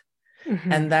it.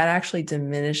 And that actually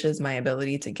diminishes my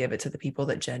ability to give it to the people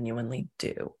that genuinely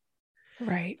do.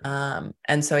 Right.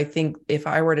 And so I think if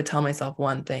I were to tell myself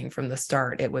one thing from the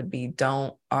start, it would be,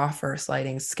 don't offer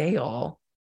sliding scale.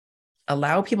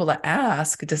 Allow people to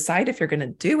ask, decide if you're going to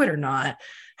do it or not,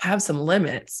 have some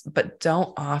limits, but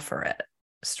don't offer it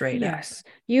straight up. Yes.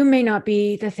 You may not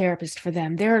be the therapist for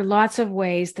them. There are lots of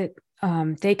ways that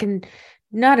they can,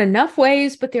 not enough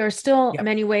ways, but there are still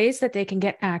many ways that they can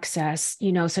get access,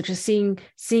 such as seeing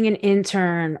an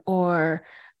intern or,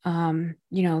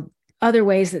 other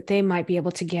ways that they might be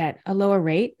able to get a lower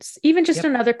rate, even just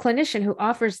another clinician who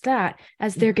offers that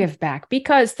as their give back,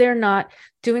 because they're not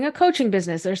doing a coaching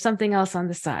business or something else on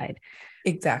the side.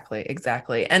 Exactly.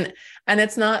 And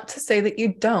it's not to say that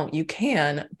you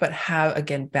can, but have,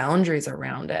 again, boundaries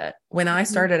around it. When I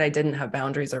started, I didn't have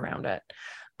boundaries around it.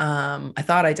 I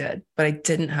thought I did, but I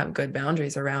didn't have good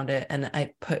boundaries around it. And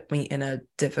it put me in a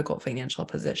difficult financial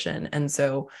position. And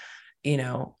so,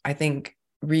 I think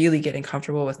really getting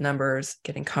comfortable with numbers,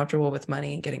 getting comfortable with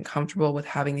money, getting comfortable with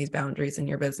having these boundaries in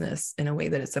your business in a way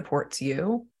that it supports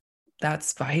you,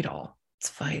 that's vital. It's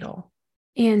vital.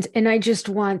 And I just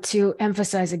want to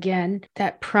emphasize again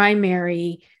that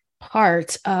primary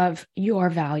part of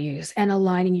your values and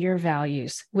aligning your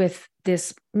values with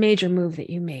this major move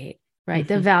that you made, right?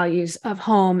 The values of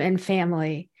home and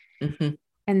family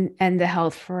and the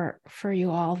health for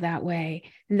you all that way.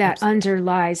 That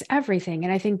underlies everything.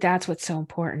 And I think that's what's so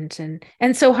important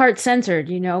and so heart-centered,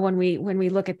 when we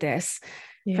look at this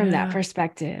from that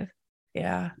perspective.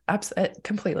 Yeah, absolutely.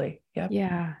 Completely. Yeah.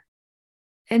 Yeah.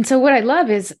 And so what I love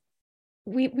is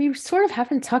we sort of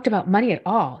haven't talked about money at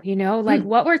all, like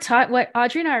what we're taught, what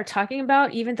Audrey and I are talking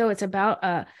about, even though it's about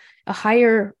a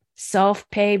higher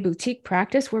self-pay boutique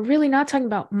practice, we're really not talking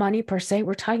about money per se.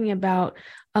 We're talking about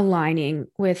aligning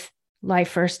with life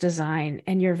first design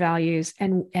and your values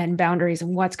and boundaries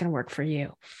and what's going to work for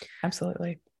you.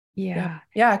 Absolutely. Yeah.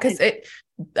 Yeah. Cause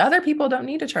other people don't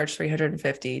need to charge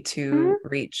 350 to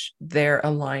reach their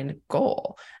aligned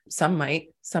goal. Some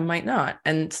might not.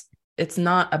 And it's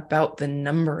not about the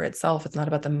number itself. It's not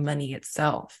about the money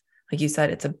itself. Like you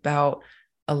said, it's about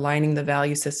aligning the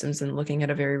value systems and looking at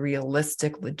a very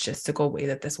realistic, logistical way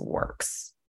that this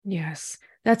works. Yes.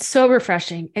 That's so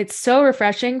refreshing. It's so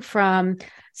refreshing from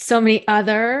so many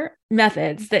other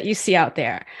methods that you see out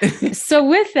there. So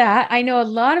with that, I know a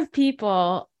lot of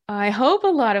people, I hope a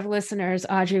lot of listeners,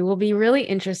 Audrey, will be really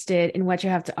interested in what you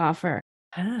have to offer.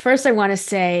 First, I want to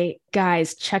say,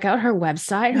 guys, check out her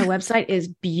website. Her website is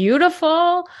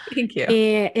beautiful. Thank you.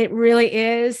 It really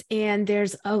is. And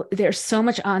there's so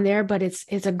much on there, but it's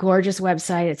a gorgeous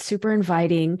website. It's super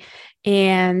inviting.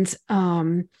 And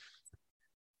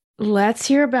let's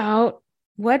hear about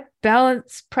what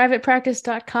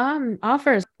balanceprivatepractice.com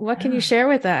offers. What can you share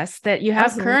with us that you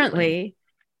have currently?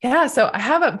 Yeah. So I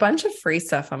have a bunch of free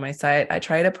stuff on my site. I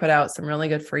try to put out some really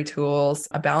good free tools,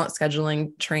 a balance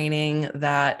scheduling training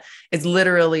that is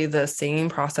literally the same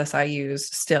process I use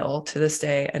still to this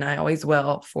day. And I always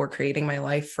will for creating my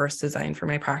life first design for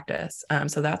my practice.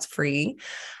 So that's free.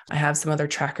 I have some other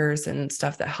trackers and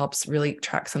stuff that helps really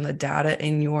track some of the data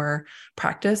in your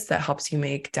practice that helps you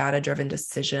make data-driven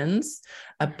decisions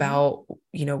about,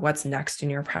 what's next in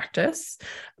your practice.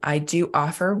 I do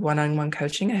offer one-on-one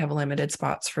coaching. I have limited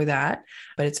spots for that,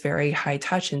 but it's very high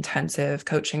touch, intensive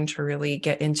coaching to really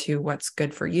get into what's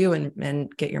good for you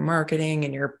and get your marketing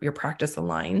and your practice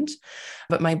aligned.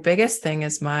 But my biggest thing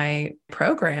is my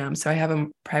program. So I have a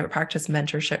private practice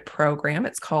mentorship program.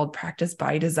 It's called Practice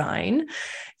by Design.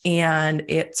 And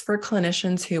it's for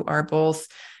clinicians who are both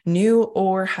new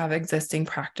or have existing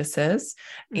practices.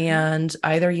 And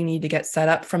either you need to get set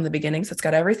up from the beginning. So it's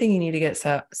got everything you need to get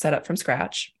set up from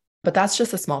scratch. But that's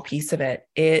just a small piece of it.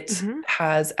 It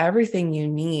has everything you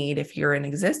need if you're an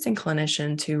existing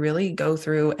clinician to really go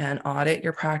through and audit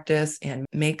your practice and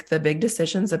make the big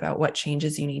decisions about what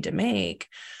changes you need to make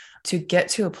to get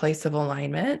to a place of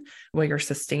alignment where you're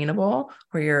sustainable,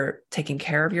 where you're taking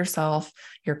care of yourself,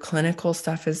 your clinical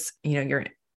stuff is, you're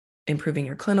improving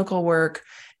your clinical work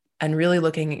and really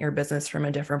looking at your business from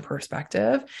a different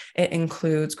perspective. It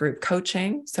includes group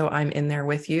coaching. So I'm in there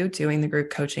with you, doing the group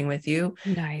coaching with you.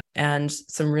 Nice. And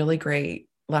some really great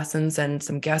lessons and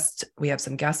we have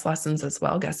some guest lessons as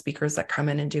well, guest speakers that come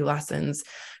in and do lessons.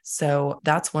 So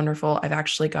that's wonderful. I've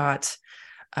actually got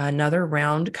another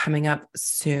round coming up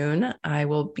soon. I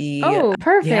will be. Oh,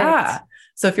 perfect. Yeah.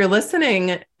 So if you're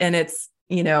listening and it's,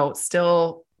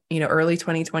 still, early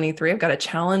 2023, I've got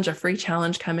a free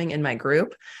challenge coming in my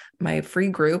group. My free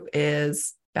group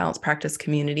is Balance Practice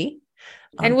Community.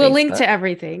 And we'll link to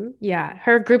everything. Yeah.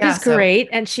 Her group is great.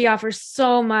 And she offers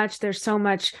so much. There's so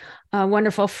much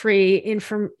wonderful free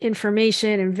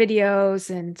information and videos.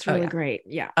 And it's really great.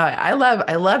 Yeah. I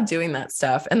love doing that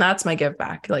stuff. And that's my give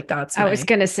back. I was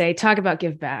going to say, talk about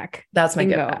give back. That's my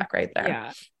give back right there.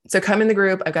 Yeah. So come in the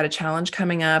group. I've got a challenge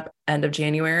coming up end of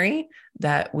January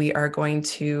that we are going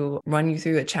to run you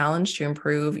through a challenge to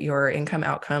improve your income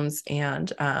outcomes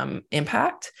and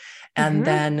impact. And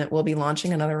then we'll be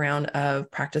launching another round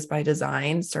of Practice by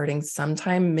Design starting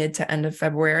sometime mid to end of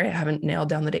February. I haven't nailed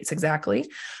down the dates exactly.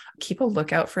 Keep a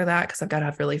lookout for that because I've got to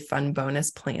have really fun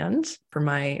bonus planned for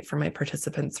my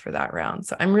participants for that round.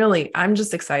 So I'm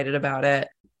just excited about it.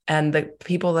 And the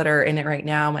people that are in it right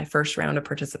now, my first round of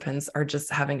participants are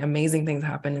just having amazing things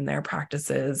happen in their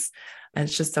practices. And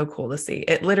it's just so cool to see.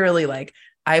 It literally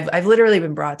I've literally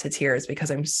been brought to tears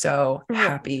because I'm so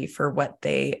happy for what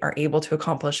they are able to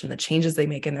accomplish and the changes they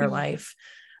make in their life.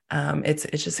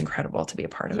 It's just incredible to be a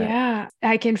part of it. Yeah,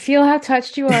 I can feel how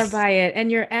touched you are by it,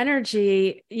 and your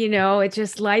energy. It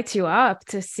just lights you up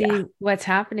to see what's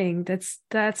happening.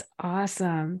 That's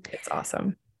awesome. It's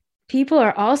awesome. People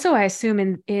are also, I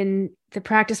assume, in the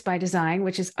Practice by Design,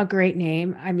 which is a great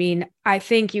name. I mean, I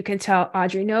think you can tell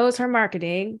Audrey knows her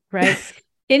marketing, right?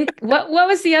 What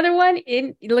was the other one?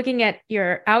 In looking at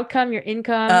your outcome, your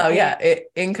income. Oh yeah.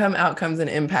 Income, outcomes, and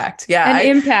impact. Yeah.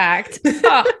 Impact.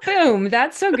 Oh, boom.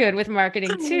 That's so good with marketing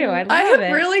too. I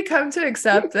have really come to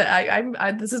accept that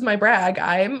I this is my brag.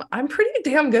 I'm pretty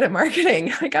damn good at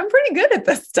marketing. I'm pretty good at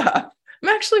this stuff. I'm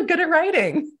actually good at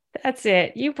writing. That's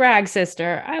it. You brag,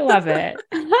 sister. I love it.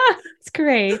 It's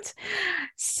great.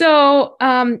 So,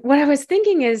 what I was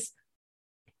thinking is,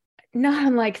 not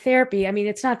unlike therapy. I mean,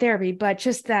 it's not therapy, but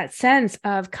just that sense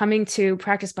of coming to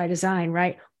practice by design,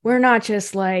 right? We're not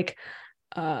just like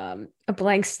a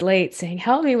blank slate saying,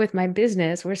 help me with my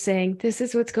business. We're saying, this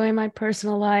is what's going in my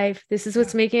personal life. This is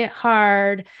what's making it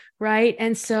hard. Right.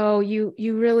 And so you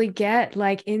really get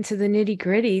like into the nitty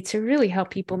gritty to really help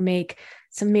people make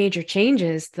some major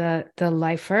changes, the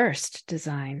life first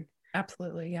design.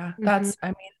 Absolutely. Yeah.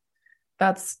 Mm-hmm.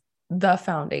 That's the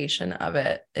foundation of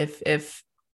it. If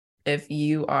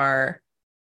you are,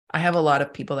 I have a lot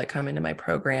of people that come into my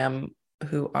program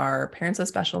who are parents of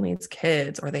special needs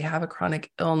kids, or they have a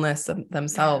chronic illness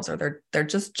themselves, or they're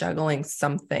just juggling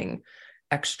something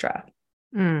extra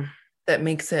that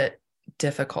makes it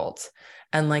difficult.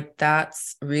 And like,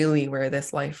 that's really where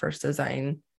this life first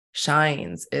design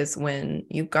shines, is when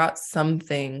you've got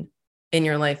something in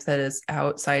your life that is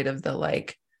outside of the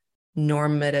like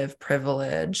normative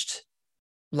privileged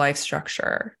life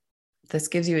structure. This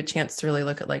gives you a chance to really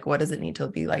look at like, what does it need to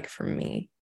be like for me?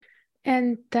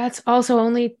 And that's also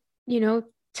only,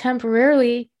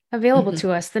 temporarily available Mm-hmm.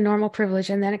 to us, the normal privilege,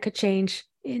 and then it could change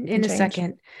in a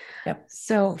second. Yep.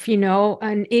 So if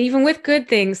and even with good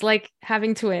things like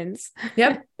having twins.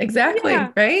 Yep, exactly. Yeah.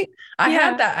 Right. I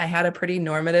had Yeah. that. I had a pretty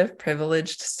normative,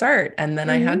 privileged start. And then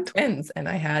I had twins, and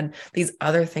I had these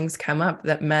other things come up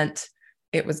that meant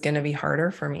it was going to be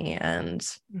harder for me. And,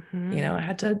 I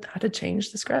had to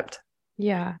change the script.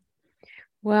 Yeah.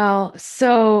 Well,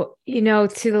 so,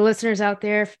 to the listeners out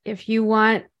there, if you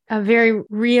want a very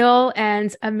real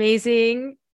and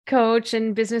amazing coach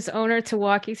and business owner to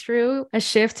walk you through a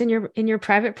shift in your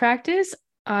private practice,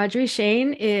 Audrey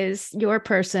Schoen is your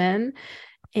person.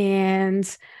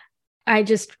 And I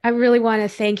really want to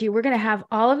thank you. We're going to have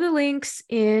all of the links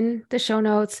in the show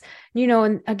notes,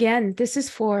 and again, this is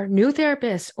for new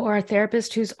therapists or a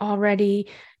therapist who's already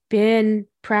been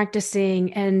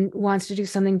practicing and wants to do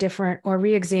something different or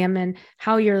re-examine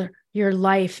how your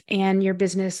life and your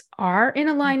business are in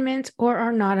alignment or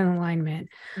are not in alignment.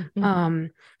 Mm-hmm.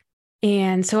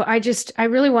 And so I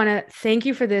really want to thank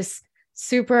you for this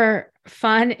super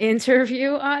fun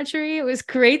interview, Audrey. It was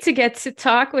great to get to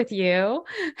talk with you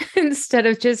instead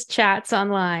of just chats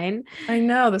online. I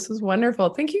know, this was wonderful.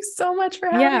 Thank you so much for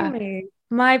having me.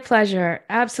 My pleasure.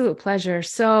 Absolute pleasure.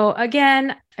 So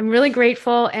again, I'm really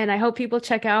grateful, and I hope people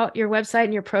check out your website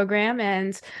and your program.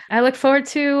 And I look forward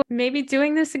to maybe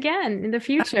doing this again in the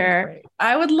future.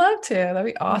 I would love to. That'd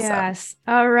be awesome. Yes.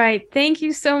 All right. Thank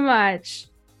you so much.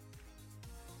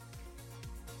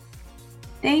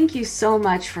 Thank you so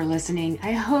much for listening.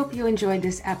 I hope you enjoyed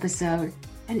this episode.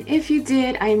 And if you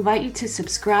did, I invite you to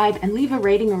subscribe and leave a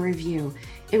rating or review.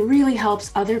 It really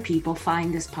helps other people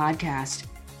find this podcast.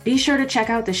 Be sure to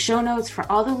check out the show notes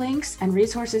for all the links and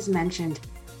resources mentioned.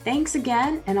 Thanks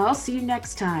again, and I'll see you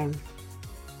next time.